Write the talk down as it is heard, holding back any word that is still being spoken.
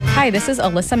Hi, this is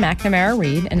Alyssa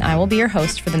McNamara-Reed, and I will be your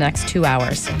host for the next 2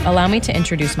 hours. Allow me to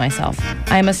introduce myself.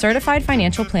 I am a certified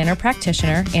financial planner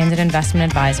practitioner and an investment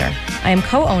advisor. I am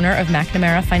co-owner of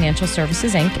McNamara Financial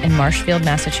Services, Inc. in Marshfield,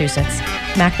 Massachusetts.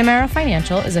 McNamara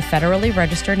Financial is a federally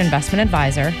registered investment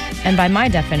advisor, and by my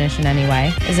definition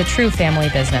anyway, is a true family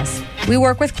business. We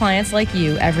work with clients like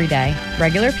you every day,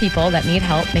 regular people that need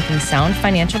help making sound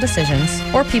financial decisions,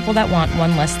 or people that want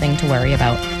one less thing to worry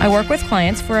about. I work with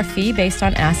clients for a fee based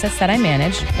on assets that I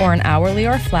manage, or an hourly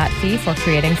or flat fee for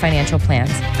creating financial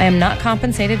plans. I am not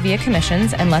compensated via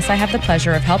commissions unless I have the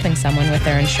pleasure of helping someone with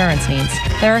their insurance needs.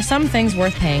 There are some things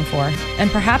worth paying for,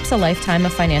 and perhaps a lifetime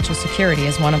of financial security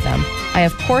is one of them. I,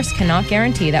 of course, cannot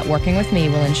guarantee that working with me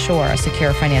will ensure a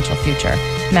secure financial future.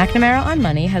 McNamara on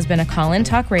Money has been a call-in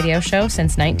talk radio show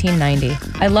since 1990.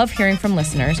 I love hearing from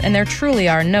listeners, and there truly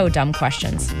are no dumb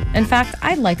questions. In fact,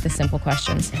 I like the simple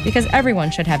questions, because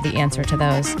everyone should have the answer to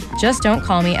those. Just don't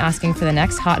call me asking for the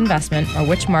next hot investment or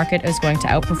which market is going to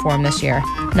outperform this year.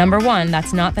 Number one,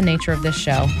 that's not the nature of this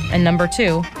show. And number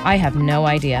two, I have no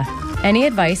idea. Any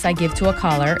advice I give to a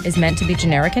caller is meant to be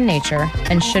generic in nature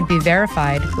and should be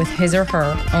verified with his or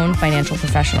her own financial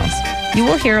professionals. You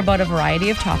will hear about a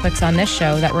variety of topics on this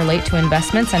show that relate to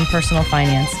investments and personal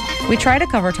finance. We try to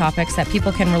cover topics that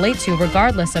people can relate to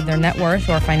regardless of their net worth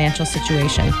or financial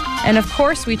situation. And of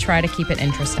course, we try to keep it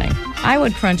interesting. I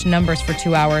would crunch numbers for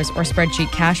 2 hours or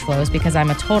spreadsheet cash flows because I'm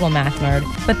a total math nerd,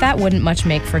 but that wouldn't much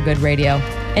make for good radio.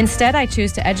 Instead, I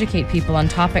choose to educate people on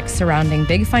topics surrounding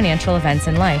big financial events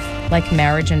in life, like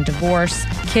marriage and divorce,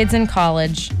 kids in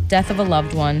college, death of a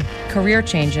loved one, career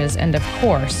changes, and of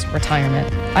course,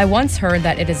 retirement. I once heard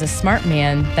that it is a smart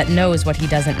man that knows what he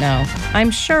doesn't know.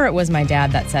 I'm sure it was my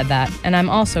dad that said that, and I'm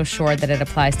also sure that it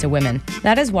applies to women.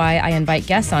 That is why I invite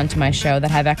guests onto my show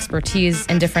that have expertise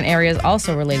in different areas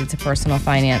also related to personal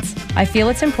finance. I feel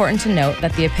it's important to note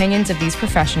that the opinions of these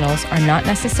professionals are not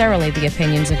necessarily the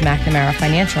opinions of McNamara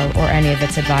Financial or any of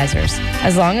its advisors.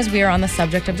 As long as we are on the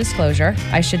subject of disclosure,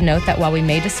 I should note that while we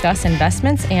may discuss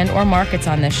investments and or markets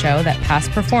on this show, that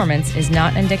past performance is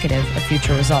not indicative of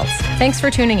future results. Thanks for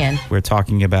tuning in. We're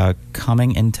talking about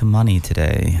coming into money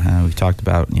today. We've talked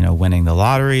about, winning the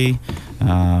lottery.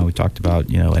 We talked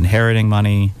about, inheriting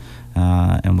money.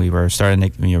 And we were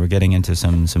we're getting into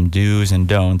some do's and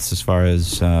don'ts as far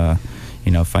as,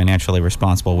 financially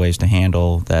responsible ways to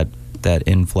handle that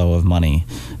inflow of money.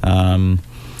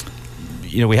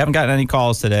 We haven't gotten any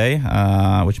calls today,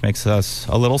 which makes us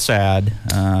a little sad.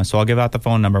 So I'll give out the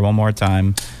phone number one more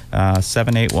time,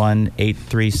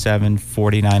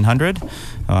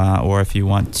 781-837-4900. Or if you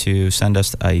want to send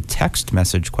us a text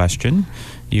message question,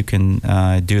 you can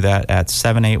do that at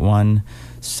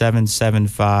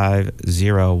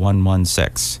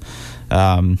 781-775-0116.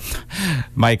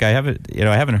 Mike, I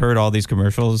haven't heard all these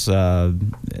commercials. I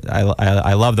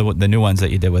love the new ones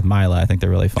that you did with Mila. I think they're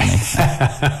really funny.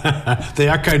 They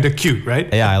are kind of cute, right?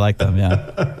 Yeah, I like them.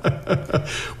 Yeah.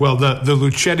 Well, the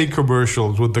Luchetti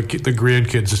commercials with the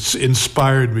grandkids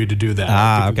inspired me to do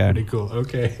that. Okay. Pretty cool.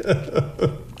 Okay.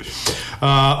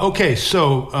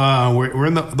 So we're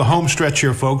in the home stretch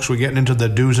here, folks. We're getting into the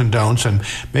do's and don'ts, and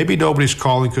maybe nobody's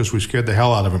calling because we scared the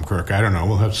hell out of them, Kirk. I don't know.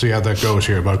 We'll have to see how that goes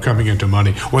here about coming into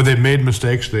money, or they've made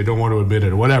mistakes, they don't want to admit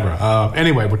it, or whatever.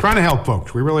 Anyway, we're trying to help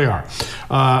folks. We really are.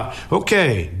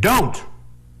 Don't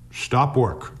stop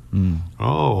work.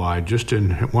 Oh, I just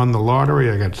won the lottery.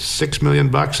 I got $6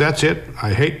 million. That's it.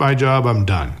 I hate my job. I'm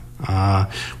done.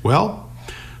 Well,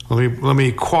 let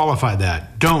me qualify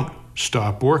that. Don't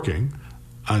stop working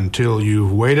until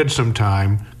you've waited some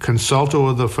time, consulted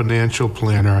with a financial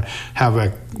planner, have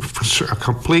a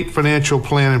complete financial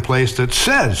plan in place that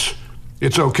says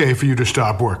it's okay for you to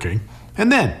stop working,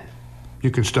 and then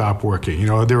you can stop working.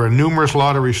 There are numerous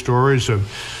lottery stories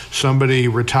of somebody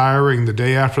retiring the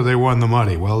day after they won the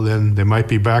money. Well, then they might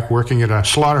be back working at a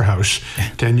slaughterhouse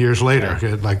 10 years later,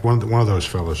 like one of those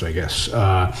fellows, I guess.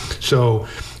 By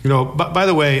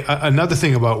the way, another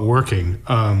thing about working,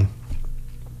 a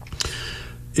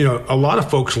lot of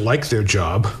folks like their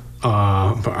job.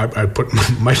 I put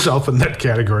myself in that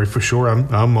category for sure.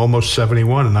 I'm almost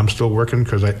 71 and I'm still working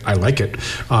because I like it.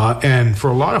 And for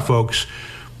a lot of folks,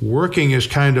 working is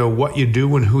kind of what you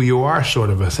do and who you are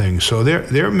sort of a thing. So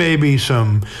there may be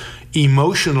some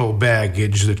emotional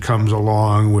baggage that comes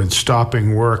along with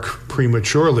stopping work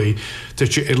prematurely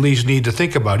that you at least need to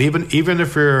think about. Even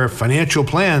if your financial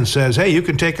plan says, hey, you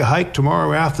can take a hike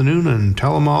tomorrow afternoon and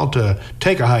tell them all to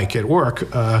take a hike at work,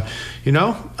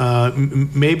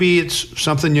 maybe it's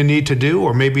something you need to do,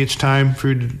 or maybe it's time for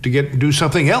you to do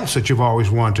something else that you've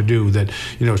always wanted to do that,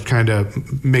 kind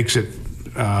of makes it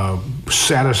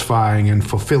satisfying and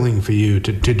fulfilling for you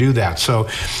to do that. So,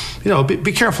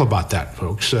 be careful about that,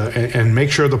 folks, and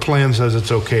make sure the plan says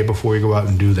it's okay before you go out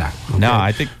and do that. Okay? No,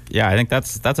 I think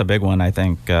that's a big one. I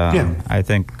think I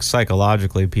think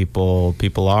psychologically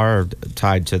people are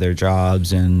tied to their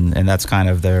jobs, and that's kind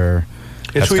of their.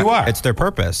 It's who you are. It's their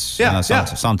purpose.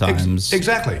 Sometimes.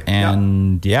 Exactly.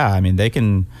 And I mean, they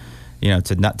can,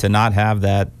 to not have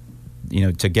that,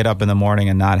 to get up in the morning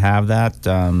and not have that.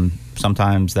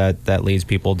 Sometimes that leads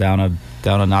people down a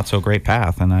not so great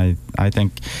path. And I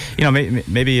think,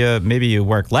 maybe you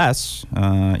work less.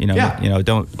 Don't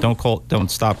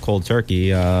stop cold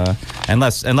turkey.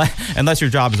 Unless your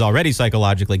job is already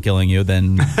psychologically killing you,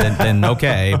 then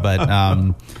okay.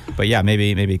 But yeah,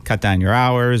 maybe cut down your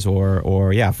hours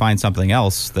or find something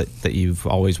else that you've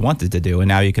always wanted to do and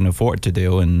now you can afford to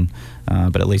do, and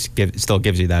but at least still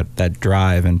gives you that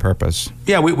drive and purpose.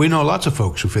 Yeah, we know lots of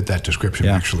folks who fit that description.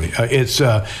 Yeah. Actually, it's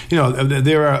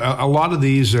there are a lot of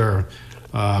these are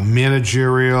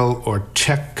managerial or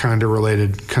tech kind of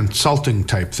related consulting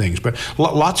type things, but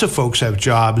lots of folks have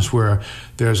jobs where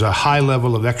there's a high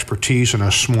level of expertise in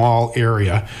a small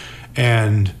area,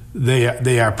 and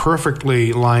they are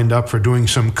perfectly lined up for doing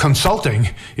some consulting,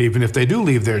 even if they do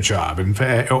leave their job,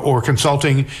 or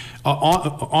consulting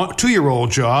to your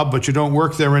old job, but you don't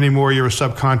work there anymore. You're a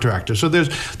subcontractor. So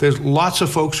there's lots of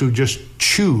folks who just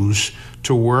choose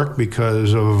to work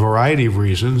because of a variety of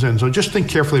reasons, and so just think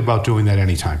carefully about doing that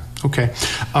anytime. Okay,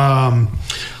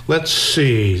 let's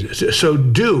see.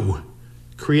 So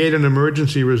create an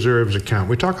emergency reserves account.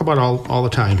 We talk about all the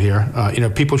time here.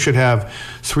 People should have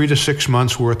 3 to 6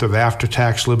 months worth of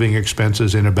after-tax living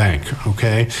expenses in a bank.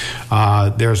 Okay,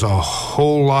 there's a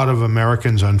whole lot of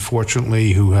Americans,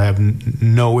 unfortunately, who have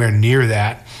nowhere near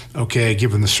that. Okay,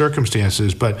 given the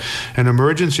circumstances, but an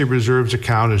emergency reserves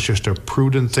account is just a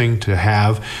prudent thing to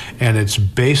have, and it's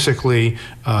basically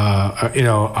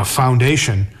a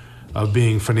foundation of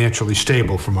being financially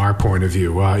stable from our point of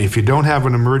view. If you don't have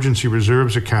an emergency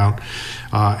reserves account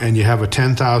and you have a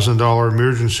 $10,000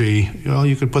 emergency,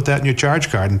 you could put that in your charge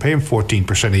card and pay them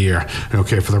 14% a year,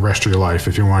 okay, for the rest of your life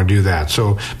if you want to do that.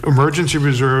 So emergency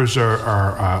reserves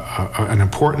are an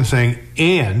important thing,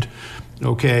 and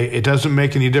okay, it doesn't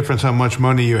make any difference how much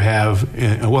money you have.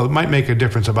 Well, it might make a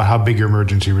difference about how big your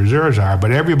emergency reserves are,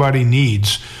 but everybody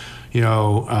needs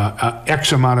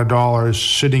X amount of dollars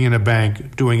sitting in a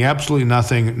bank, doing absolutely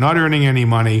nothing, not earning any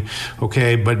money,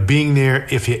 okay, but being there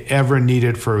if you ever need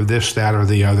it for this, that, or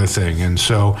the other thing. And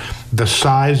so the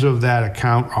size of that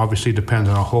account obviously depends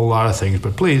on a whole lot of things,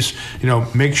 but please,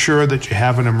 make sure that you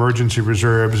have an emergency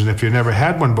reserves, and if you never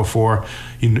had one before,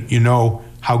 you know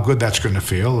how good that's going to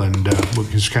feel, and we'll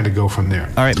just kind of go from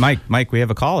there. All right, Mike, we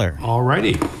have a caller. All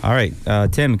righty. All right,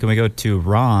 Tim, can we go to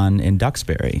Ron in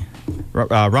Duxbury?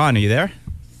 Ron, are you there?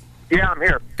 Yeah, I'm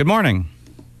here. Good morning.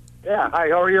 Yeah, hi,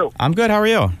 how are you? I'm good, how are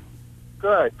you?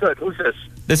 Good. Who's this?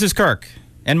 This is Kirk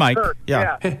and Mike. Kirk,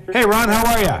 yeah. Hey, Ron,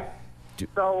 how are you?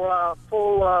 So,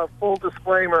 full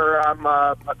disclaimer, I'm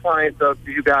a client of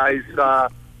you guys,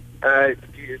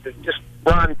 just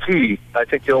Ron T. I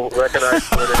think you'll recognize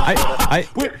it.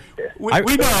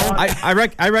 We know.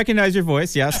 I recognize your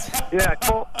voice, yes. Yeah,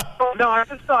 cool. No, I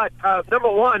just thought, number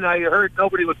one, I heard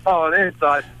nobody was calling in, so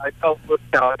I felt,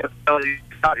 I guess you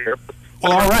out here.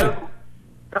 Well, all right.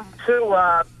 Number two,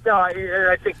 I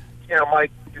think,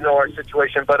 Mike, our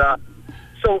situation, but,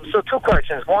 so two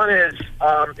questions. One is,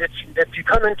 if you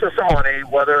come into some money,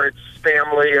 whether it's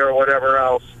family or whatever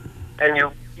else, and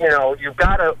you've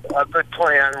got a good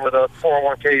plan with a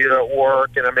 401k at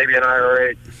work and maybe an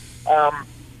IRA,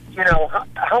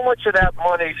 how much of that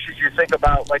money should you think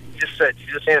about? Like you just said,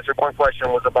 you just answered one question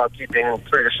was about keeping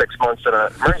 3 to 6 months in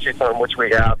an emergency fund, which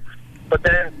we have. But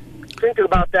then thinking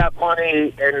about that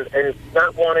money and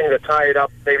not wanting to tie it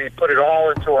up, maybe put it all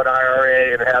into an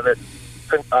IRA and have it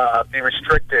be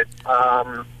restricted.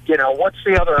 What's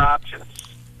the other options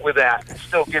with that and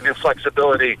still give you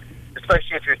flexibility?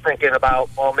 Especially if you're thinking about,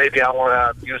 well, maybe I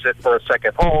want to use it for a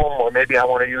second home, or maybe I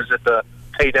want to use it to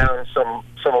pay down some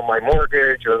of my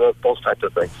mortgage, or those types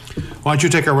of things. Why don't you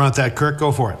take a run at that, Kirk?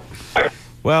 Go for it.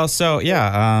 Well, so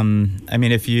yeah,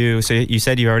 if you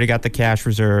said you already got the cash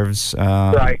reserves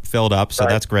filled up, so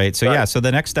that's great. So yeah, so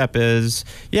the next step is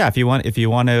if you want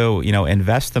to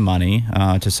invest the money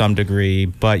to some degree,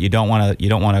 but you don't want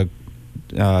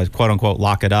to quote unquote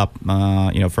lock it up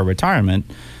for retirement.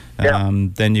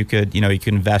 Then you could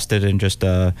invest it in just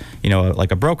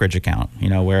like a brokerage account,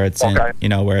 where it's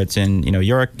in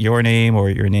your name or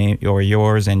your name or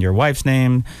yours and your wife's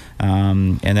name,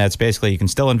 and that's basically you can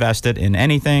still invest it in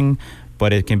anything,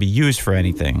 but it can be used for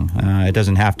anything. It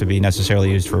doesn't have to be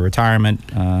necessarily used for retirement.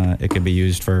 It can be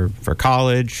used for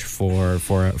college, for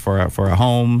a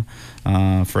home,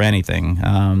 for anything.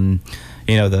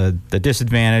 The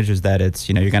disadvantage is that it's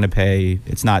you're going to pay.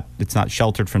 It's not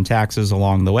sheltered from taxes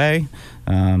along the way.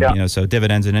 So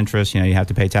dividends and interest, you have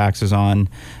to pay taxes on.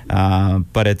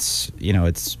 But it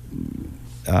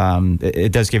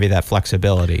does give you that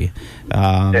flexibility.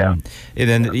 And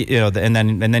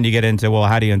then you get into, well,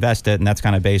 how do you invest it? And that's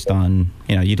kind of based on,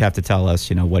 you'd have to tell us,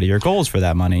 what are your goals for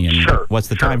that money and what's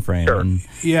the time frame? Sure. And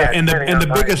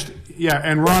the biggest. Yeah,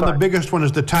 and Ron, the biggest one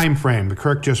is the time frame that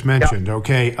Kirk just mentioned.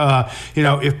 Okay,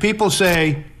 if people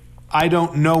say, "I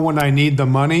don't know when I need the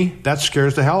money," that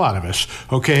scares the hell out of us.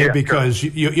 Okay, because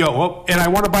and I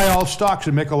want to buy all stocks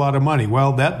and make a lot of money.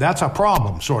 Well, that's a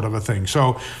problem, sort of a thing.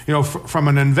 So, from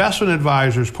an investment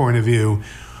advisor's point of view,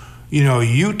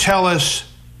 you tell us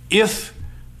if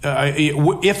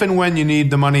and when you need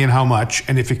the money and how much.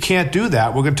 And if you can't do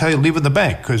that, we're going to tell you leave it in the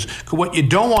bank, because what you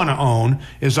don't want to own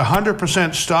is a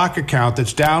 100% stock account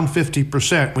that's down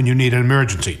 50% when you need an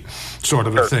emergency, sort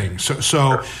of a thing.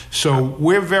 So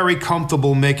we're very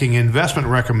comfortable making investment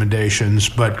recommendations,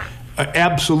 but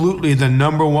absolutely the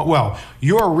number one. Well,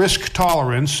 your risk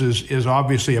tolerance is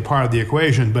obviously a part of the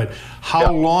equation, but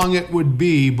how long it would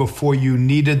be before you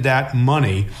needed that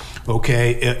money,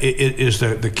 okay, it is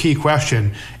the key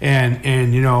question. And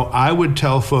I would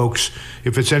tell folks,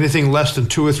 if it's anything less than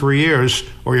 2 or 3 years,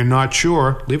 or you're not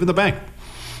sure, leave it in the bank.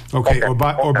 Okay, or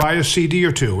buy a CD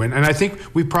or two, and I think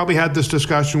we probably had this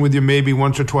discussion with you maybe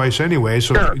once or twice anyway.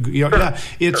 So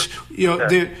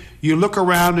you look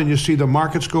around and you see the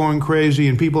market's going crazy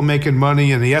and people making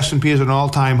money, and the S&P is at an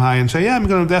all-time high, and say, I'm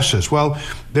going to invest this. Well,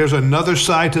 there's another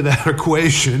side to that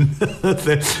equation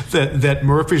that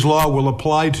Murphy's Law will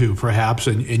apply to, perhaps,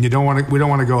 and we don't want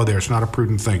to go there. It's not a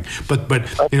prudent thing. But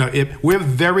we're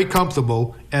very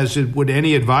comfortable, as it would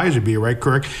any advisor be, right,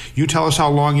 Kirk? You tell us how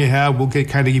long you have, we'll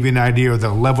kind of give you an idea of the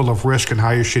level of risk and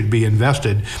how you should be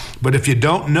invested. But if you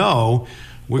don't know,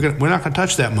 we're not going to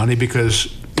touch that money,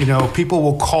 because people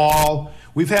will call.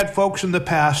 We've had folks in the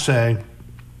past say,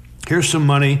 here's some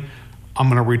money, I'm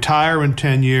going to retire in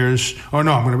 10 years, or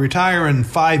no, I'm going to retire in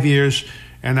 5 years,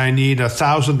 and I need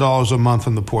 $1,000 a month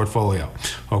in the portfolio.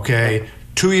 Okay,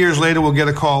 2 years later, we'll get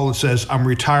a call that says, I'm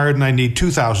retired and I need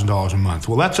 $2,000 a month.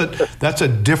 Well, that's a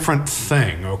different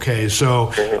thing. Okay,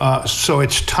 so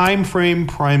it's time frame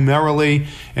primarily,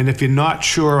 and if you're not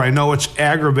sure, I know it's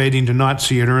aggravating to not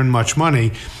see it earn much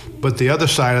money, but the other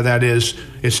side of that is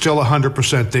it's still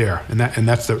 100% there, and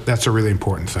that's a really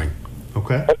important thing.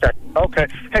 Okay. Okay.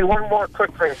 Hey, one more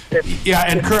quick thing.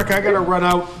 And Kirk, I got to run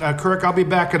out. Kirk, I'll be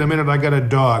back in a minute. I got a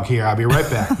dog here. I'll be right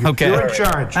back. Okay. You're in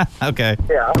charge. Okay.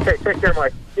 Yeah. Okay. Take care,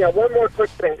 Mike. Yeah. One more quick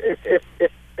thing.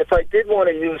 If I did want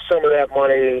to use some of that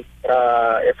money,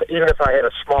 even if I had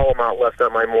a small amount left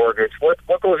on my mortgage, what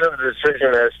goes into the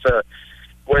decision as to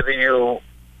whether you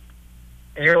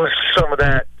use some of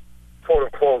that quote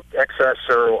unquote excess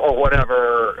or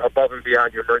whatever above and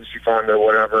beyond your emergency fund or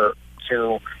whatever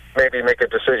to maybe make a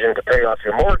decision to pay off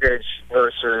your mortgage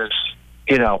versus,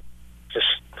 just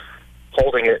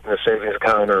holding it in a savings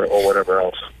account or whatever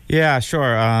else? Yeah,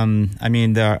 sure.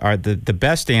 The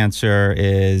best answer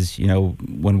is,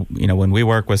 when we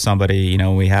work with somebody,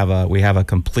 we have a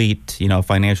complete,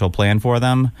 financial plan for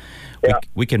them.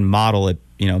 We can model it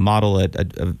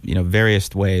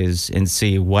various ways and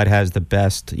see what has the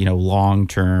best,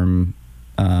 long-term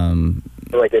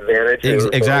like advantage.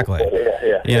 Exactly.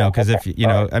 Because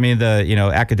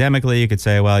academically you could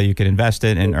say, well, you could invest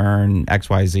it and earn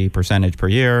XYZ percentage per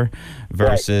year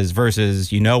versus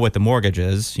what the mortgage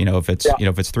is, if it's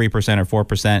 3% or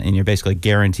 4%, and you're basically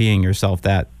guaranteeing yourself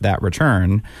that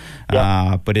return.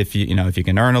 But if you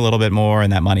can earn a little bit more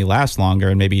and that money lasts longer,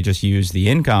 and maybe you just use the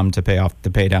income to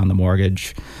pay down the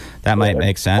mortgage, that might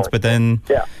make sense. But then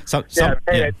you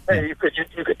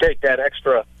could take that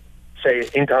extra, say,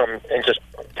 income and just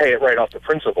pay it right off the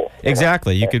principal.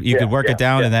 Exactly. You could work it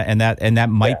down, and that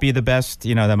might be the best.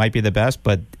 That might be the best,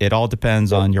 but it all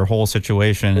depends on your whole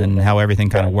situation and how everything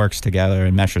kind of works together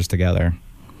and meshes together.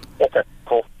 Okay.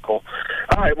 Cool. All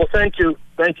right. Well, thank you.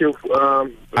 Enjoy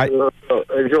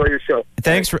your show.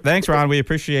 Thanks, Ron. We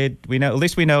appreciate. At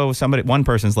least we know one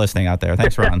person's listening out there.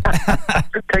 Thanks, Ron.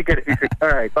 Take it easy. All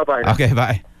right. Bye-bye. Okay.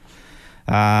 Bye.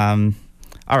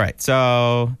 All right.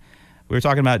 So we were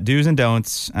talking about do's and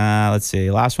don'ts. Let's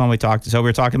see. Last one we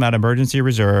were talking about emergency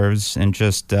reserves, and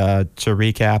just to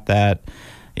recap that,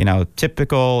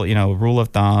 typical, rule of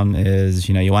thumb is,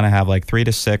 you want to have like 3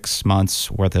 to 6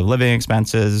 months worth of living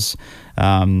expenses.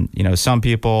 Some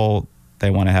people,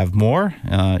 they want to have more.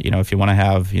 If you want to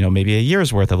have, maybe a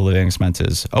year's worth of living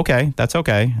expenses, okay, that's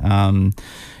okay.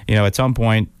 At some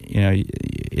point,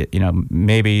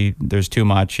 maybe there's too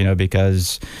much,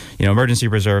 because, emergency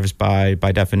reserves by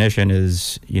definition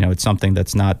is, it's something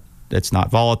it's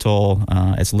not volatile,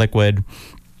 it's liquid,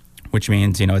 which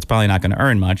means, it's probably not going to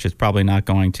earn much. It's probably not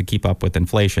going to keep up with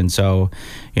inflation. So,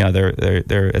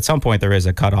 there at some point there is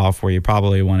a cutoff where you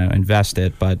probably want to invest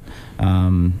it, but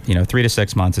 3 to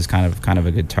 6 months is kind of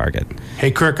a good target.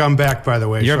 Hey, Kirk, I'm back, by the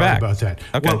way. You're Sorry back. about that.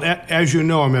 Okay. Well, as you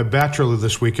know, I'm a bachelor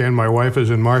this weekend. My wife is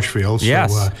in Marshfield, so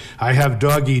Yes. I have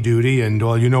doggy duty, and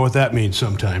well, you know what that means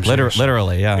sometimes.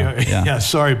 Literally, yeah. Yeah,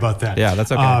 sorry about that. Yeah,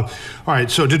 that's okay. All right,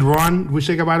 so did we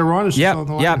say goodbye to Ron? Is he still on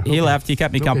the line? Yep. He left. He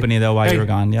kept me company though while you were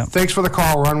gone. Yep. Thanks for the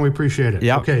call, Ron. We appreciate it.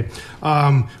 Yep. Okay.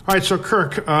 All right, so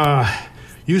Kirk,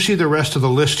 you see the rest of the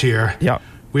list here. Yep.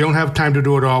 We don't have time to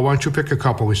do it all. Why don't you pick a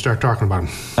couple? We start talking about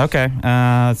them. Okay.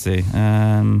 Let's see.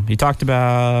 You talked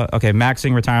about,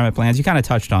 maxing retirement plans. You kind of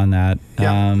touched on that.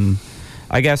 Yeah.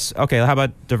 I guess, how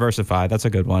about diversify? That's a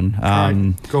good one. All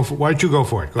right. Why don't you go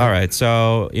for it? Go all ahead. right.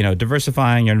 So,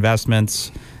 diversifying your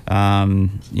investments,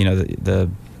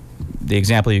 the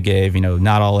example you gave,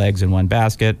 not all eggs in one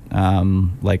basket,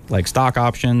 like stock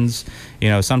options.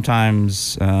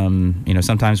 Sometimes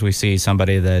we see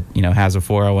somebody that has a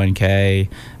 401k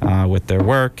with their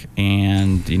work,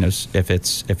 and if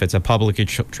it's a publicly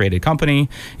traded company,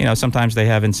 sometimes they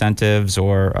have incentives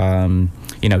or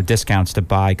discounts to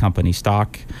buy company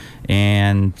stock,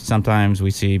 and sometimes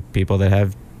we see people that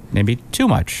have maybe too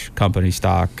much company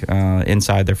stock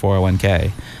inside their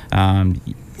 401k.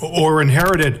 Or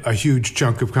inherited a huge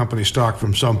chunk of company stock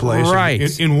from someplace,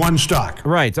 right? In one stock,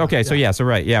 right? Okay,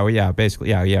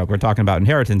 basically, we're talking about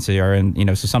inheritance here, and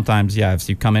so sometimes, if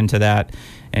you come into that,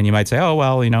 and you might say, oh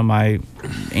well, my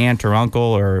aunt or uncle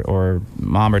or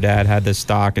mom or dad had this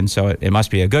stock, and so it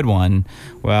must be a good one.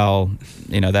 Well,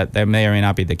 that may or may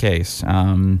not be the case.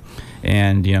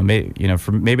 And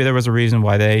maybe there was a reason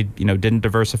why they didn't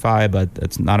diversify, but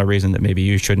it's not a reason that maybe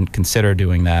you shouldn't consider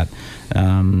doing that.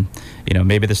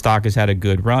 Maybe the stock has had a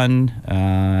good run,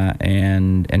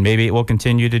 and maybe it will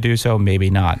continue to do so, maybe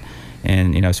not.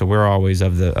 And so we're always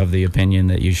of the opinion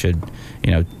that you should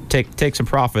take some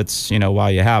profits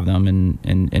while you have them,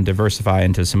 and diversify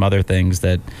into some other things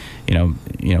that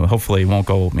hopefully won't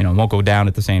go down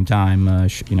at the same time.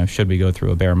 Should we go through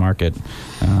a bear market,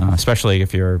 especially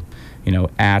if you're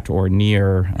at or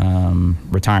near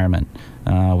retirement,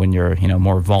 when you're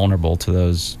more vulnerable to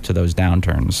those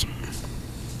downturns.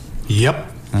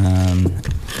 Yep.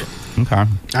 Okay.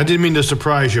 I didn't mean to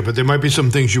surprise you, but there might be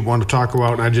some things you want to talk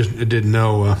about, and I didn't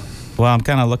know. Well, I'm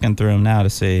kind of looking through them now to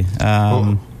see.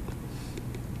 All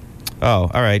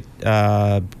right.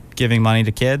 Giving money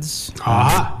to kids.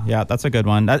 Yeah, that's a good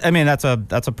one. I mean, that's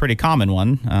a pretty common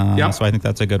one. Yep. So I think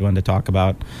that's a good one to talk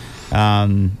about.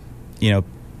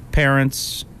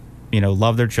 Parents,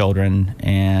 love their children,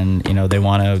 and they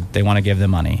want to give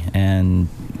them money, and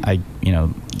I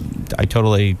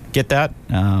totally get that.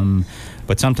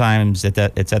 But sometimes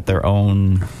it's at their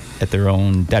own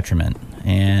detriment,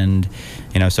 and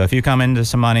so if you come into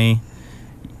some money,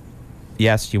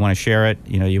 yes, you want to share it.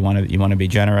 You want to be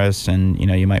generous, and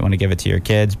you might want to give it to your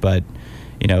kids, but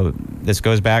this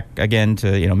goes back again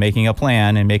to making a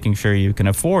plan and making sure you can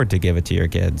afford to give it to your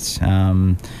kids.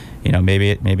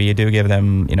 Maybe you do give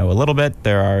them a little bit.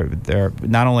 There are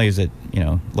not only is it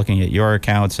looking at your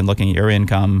accounts and looking at your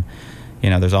income.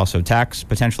 There's also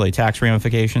potentially tax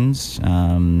ramifications,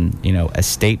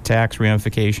 estate tax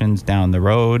ramifications down the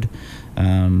road.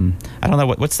 I don't know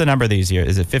what's the number these years.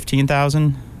 Is it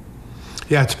 15,000?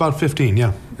 Yeah, it's about 15.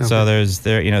 Yeah. So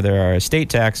there are estate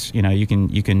tax. You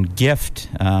can gift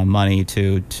money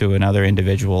to another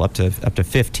individual up to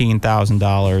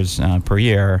 $15,000 per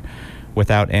year,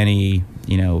 without any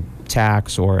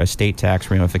tax or estate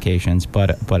tax ramifications.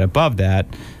 But above that,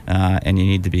 and you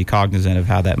need to be cognizant of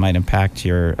how that might impact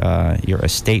your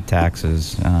estate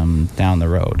taxes down the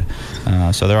road.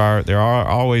 So there are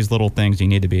always little things you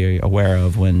need to be aware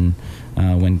of when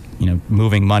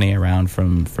moving money around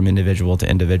from individual to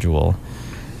individual.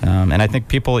 And I think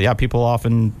people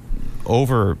often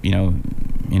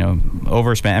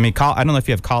overspend. I mean, I don't know if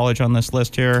you have college on this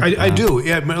list here. I do.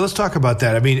 Yeah, let's talk about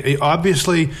that. I mean,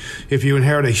 obviously, if you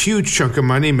inherit a huge chunk of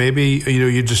money, maybe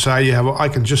you decide I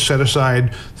can just set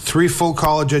aside 3 full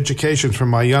college educations for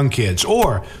my young kids,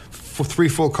 or 3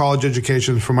 full college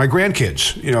educations for my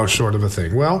grandkids, sort of a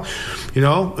thing. Well,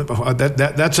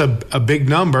 that's a big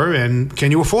number, and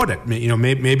can you afford it?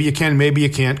 Maybe you can, maybe you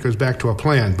can't. Goes back to a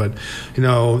plan, but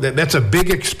that's a big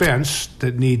expense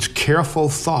that needs careful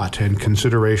thought and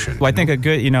consideration. Well, I think a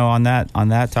good, on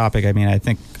that topic. I mean, I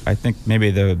think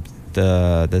maybe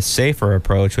the safer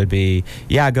approach would be,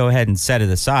 go ahead and set it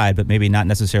aside, but maybe not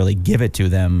necessarily give it to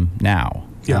them now.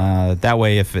 Yeah. That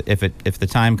way, if the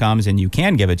time comes and you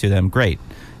can give it to them, great.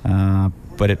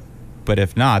 But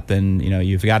if not, then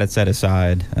you've got it set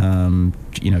aside,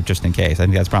 just in case. I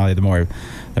think that's probably the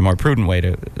more prudent way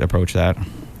to approach that.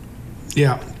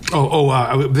 Yeah.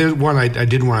 There's one I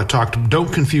did want to talk to.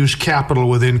 Don't confuse capital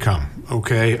with income.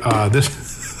 Okay. This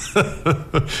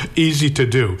easy to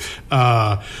do.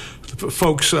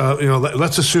 Folks,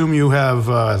 let's assume you have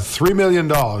 $3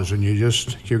 million and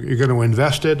you're going to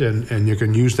invest it and you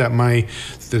can use that money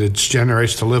that it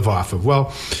generates to live off of.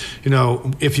 Well,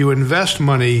 if you invest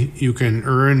money, you can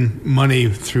earn money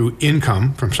through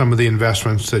income from some of the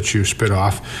investments that you spit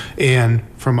off and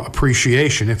from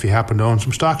appreciation if you happen to own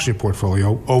some stocks in your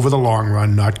portfolio over the long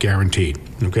run, not guaranteed.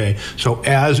 Okay, so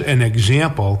as an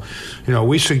example,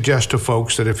 we suggest to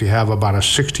folks that if you have about a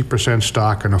 60%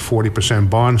 stock and a 40%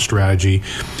 bond strategy,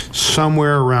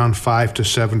 somewhere around 5 to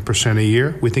 7% a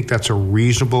year, we think that's a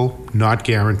reasonable, not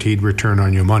guaranteed return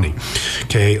on your money.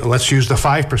 Okay, let's use the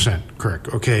 5%,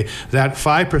 Kirk. Okay, that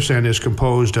 5% is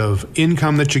composed of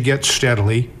income that you get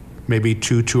steadily, maybe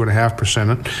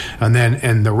 2.5%,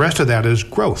 and the rest of that is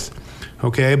growth.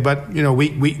 Okay, but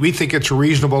we think it's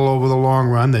reasonable over the long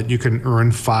run that you can earn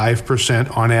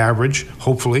 5% on average,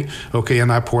 hopefully, in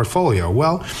that portfolio.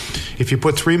 Well, if you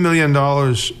put $3 million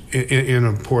in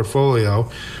a portfolio,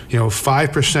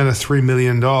 5% of $3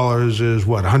 million is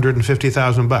what,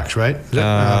 $150,000, right?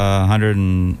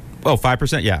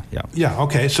 5%, yeah. Yeah.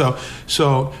 Okay. So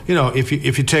if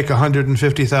you take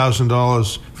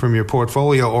 $150,000 from your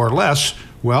portfolio or less,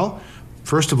 well,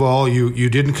 first of all, you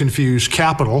didn't confuse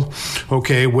capital,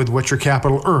 with what your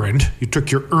capital earned. You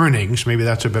took your earnings. Maybe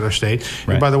that's a better state.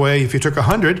 Right. And by the way, if you took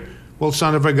 100, well,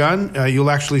 son of a gun, you'll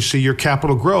actually see your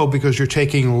capital grow because you're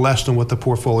taking less than what the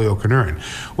portfolio can earn.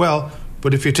 Well,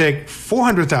 but if you take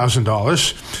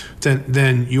 $400,000,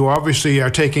 then you obviously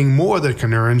are taking more than it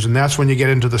can earn, and that's when you get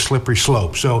into the slippery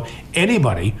slope. So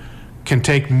anybody can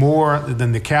take more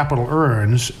than the capital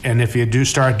earns, and if you do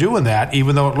start doing that,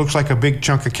 even though it looks like a big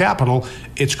chunk of capital,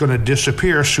 it's going to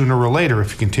disappear sooner or later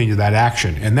if you continue that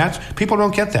action. And that's, people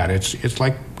don't get that. It's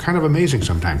like kind of amazing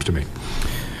sometimes to me.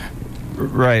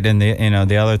 Right, and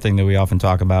the other thing that we often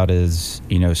talk about is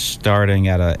starting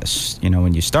at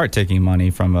when you start taking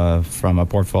money from a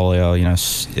portfolio,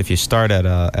 if you start at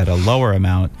a lower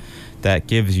amount, that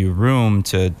gives you room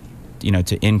to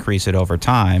increase it over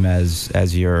time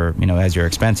as your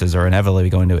expenses are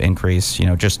inevitably going to increase,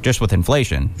 just with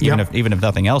inflation. Even if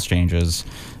nothing else changes,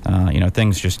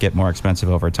 things just get more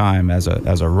expensive over time as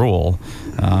a rule.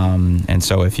 And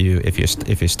so if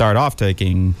you start off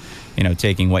taking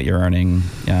what you're earning,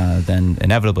 then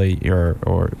inevitably you're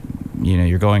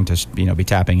going to be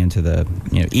tapping into the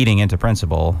eating into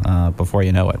principal before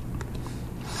you know it.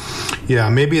 Yeah,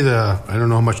 maybe I don't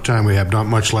know how much time we have, not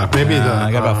much left. Maybe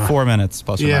I got about 4 minutes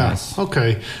plus or minus. Yeah,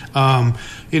 okay.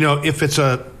 If it's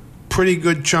a pretty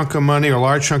good chunk of money or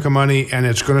large chunk of money and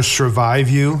it's going to survive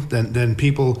you, then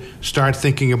people start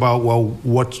thinking about, well,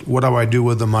 what do I do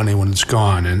with the money when it's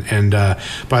gone? And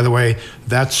by the way,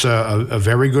 that's a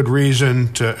very good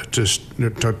reason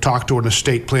to talk to an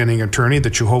estate planning attorney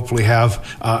that you hopefully have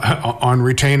on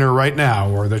retainer right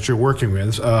now or that you're working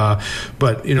with.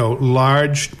 But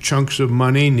large chunks of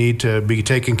money need to be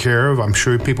taken care of. I'm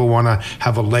sure people want to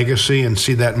have a legacy and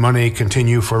see that money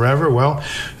continue forever. Well,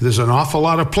 there's an awful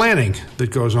lot of planning that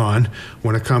goes on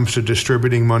when it comes to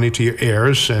distributing money to your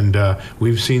heirs, and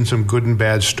we've seen some good and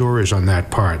bad stories on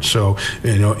that part. So,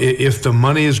 if the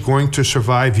money is going to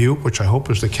survive you, which I hope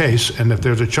is the case, and if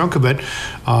there's a chunk of it,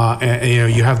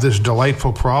 you have this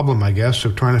delightful problem, I guess,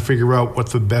 of trying to figure out what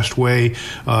the best way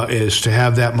is to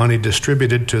have that money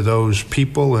distributed to those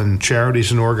people and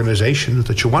charities and organizations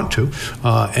that you want to.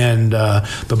 And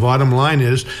the bottom line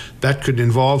is that could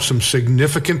involve some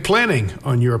significant planning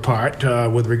on your part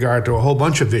with regard to a whole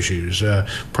bunch of issues,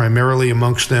 primarily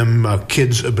amongst them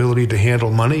kids' ability to handle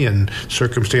money and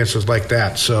circumstances like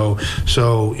that. So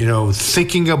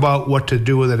thinking about what to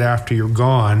do with it after you're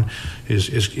gone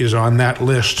is on that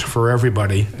list for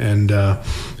everybody, and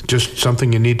just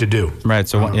something you need to do. Right.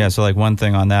 So so like one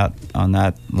thing on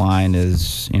that line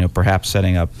is perhaps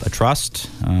setting up a trust,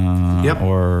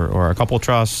 or a couple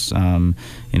trusts,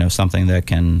 something that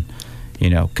can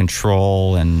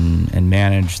control and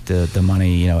manage the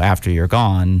money, after you're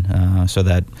gone, so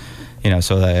that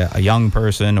a young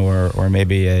person or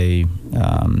maybe a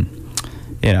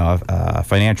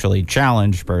financially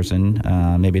challenged person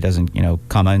maybe doesn't,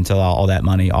 come into all that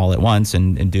money all at once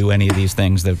and do any of these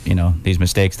things that, these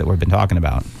mistakes that we've been talking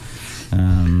about.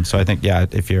 So I think,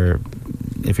 if you're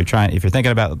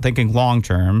thinking long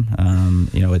term,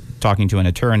 talking to an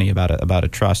attorney about a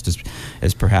trust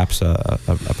is perhaps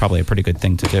probably a pretty good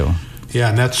thing to do. Yeah,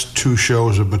 and that's 2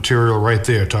 shows of material right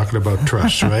there talking about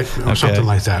trust, right? Or something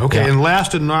like that. Okay, yeah. And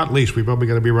last and not least, we probably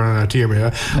got to be running out of time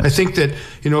here. I think that,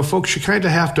 folks, you kind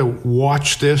of have to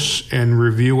watch this and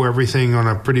review everything on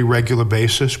a pretty regular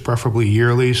basis, preferably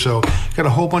yearly. So got a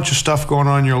whole bunch of stuff going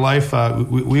on in your life.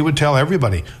 We would tell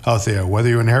everybody out there, whether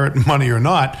you inherit money or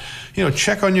not,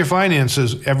 check on your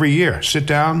finances every year. Sit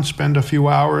down, spend a few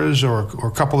hours or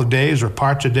a couple of days or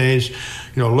parts of days,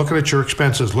 looking at your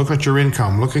expenses, looking at your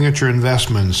income, looking at your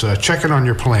investments, checking on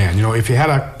your plan. If you had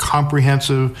a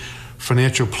comprehensive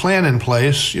financial plan in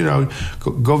place,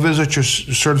 go visit your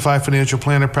certified financial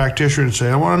planner practitioner and say,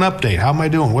 I want an update. How am I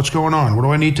doing? What's going on? What do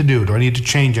I need to do? Do I need to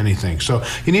change anything? So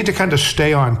you need to kind of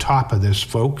stay on top of this,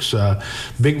 folks.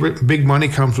 Big money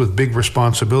comes with big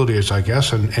responsibilities, I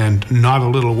guess, and not a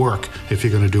little work if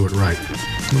you're going to do it right.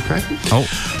 Okay? Oh,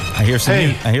 I hear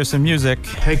some music.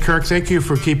 Hey, Kirk, thank you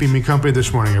for keeping me company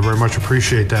this morning. I very much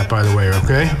appreciate that, by the way,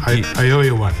 okay? I owe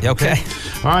you one. Okay.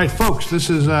 All right, folks,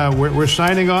 this is, we're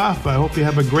signing off. I hope you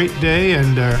have a great day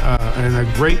and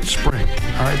a great spring.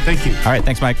 All right, thank you. All right,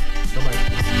 thanks, Mike. Bye-bye.